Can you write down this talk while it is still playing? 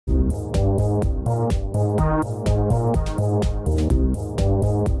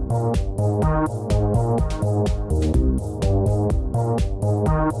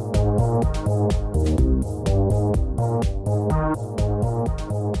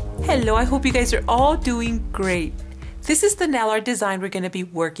Hello, I hope you guys are all doing great. This is the nail art design we're going to be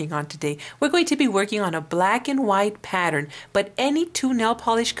working on today. We're going to be working on a black and white pattern, but any two nail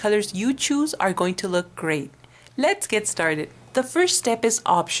polish colors you choose are going to look great. Let's get started. The first step is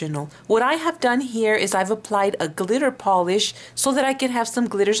optional. What I have done here is I've applied a glitter polish so that I can have some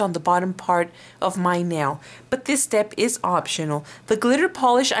glitters on the bottom part of my nail. But this step is optional. The glitter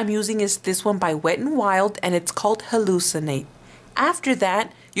polish I'm using is this one by Wet n Wild, and it's called Hallucinate. After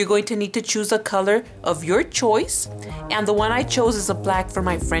that, you're going to need to choose a color of your choice, and the one I chose is a black for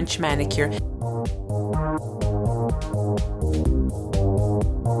my French manicure.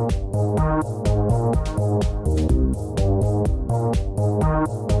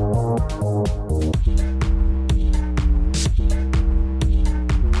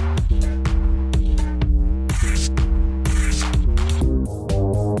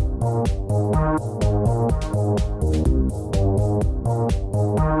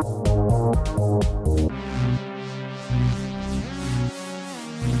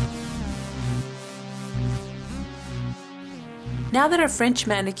 Now that our French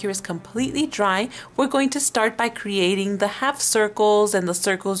manicure is completely dry, we're going to start by creating the half circles and the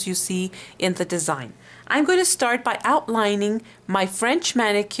circles you see in the design. I'm going to start by outlining my French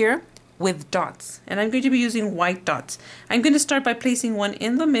manicure with dots, and I'm going to be using white dots. I'm going to start by placing one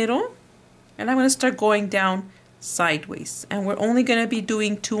in the middle, and I'm going to start going down sideways, and we're only going to be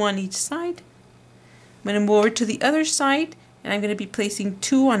doing 2 on each side. I'm going to move over to the other side, and I'm going to be placing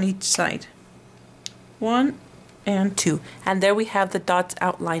 2 on each side. 1 and 2, and there we have the dots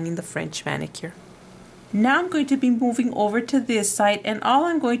outlining the French manicure. Now I'm going to be moving over to this side, and all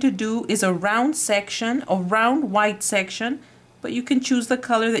I'm going to do is a round section, a round white section, but you can choose the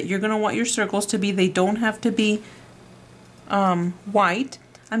color that you're going to want your circles to be. They don't have to be white.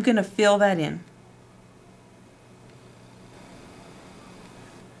 I'm going to fill that in.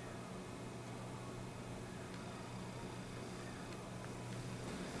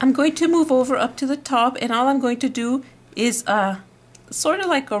 I'm going to move over up to the top, and all I'm going to do is sort of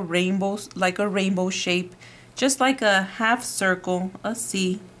like a rainbow shape, just like a half circle, a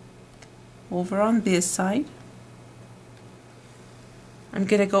C, over on this side. I'm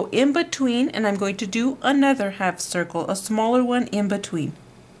going to go in between, and I'm going to do another half circle, a smaller one in between.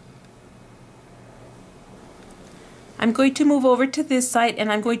 I'm going to move over to this side,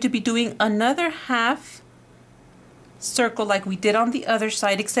 and I'm going to be doing another half circle like we did on the other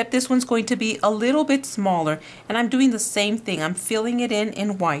side, except this one's going to be a little bit smaller, and I'm doing the same thing. I'm filling it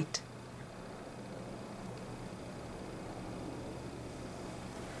in white.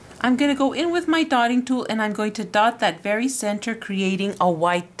 I'm going to go in with my dotting tool, and I'm going to dot that very center, creating a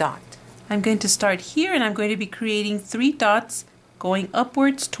white dot. I'm going to start here, and I'm going to be creating 3 dots going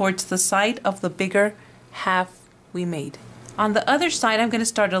upwards towards the side of the bigger half we made. On the other side, I'm going to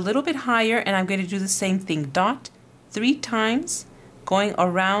start a little bit higher, and I'm going to do the same thing. Dot 3 times, going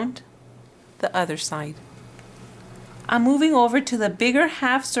around the other side. I'm moving over to the bigger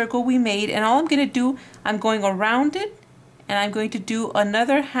half circle we made, and all I'm going to do, I'm going around it, and I'm going to do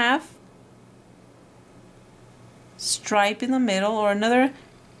another half stripe in the middle, or another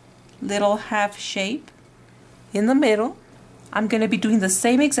little half shape in the middle. I'm going to be doing the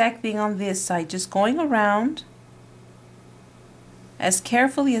same exact thing on this side, just going around as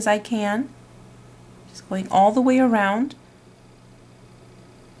carefully as I can. Just going all the way around,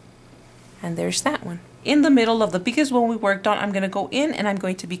 and there's that one. In the middle of the biggest one we worked on, I'm going to go in, and I'm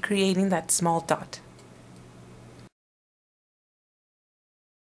going to be creating that small dot.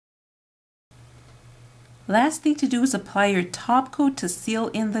 Last thing to do is apply your top coat to seal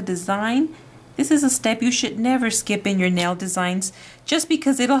in the design. This is a step you should never skip in your nail designs, just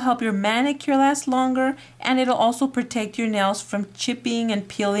because it'll help your manicure last longer, and it'll also protect your nails from chipping and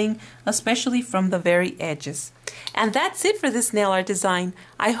peeling, especially from the very edges. And that's it for this nail art design.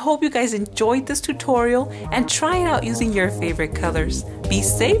 I hope you guys enjoyed this tutorial, and try it out using your favorite colors. Be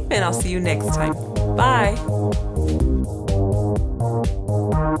safe, and I'll see you next time. Bye!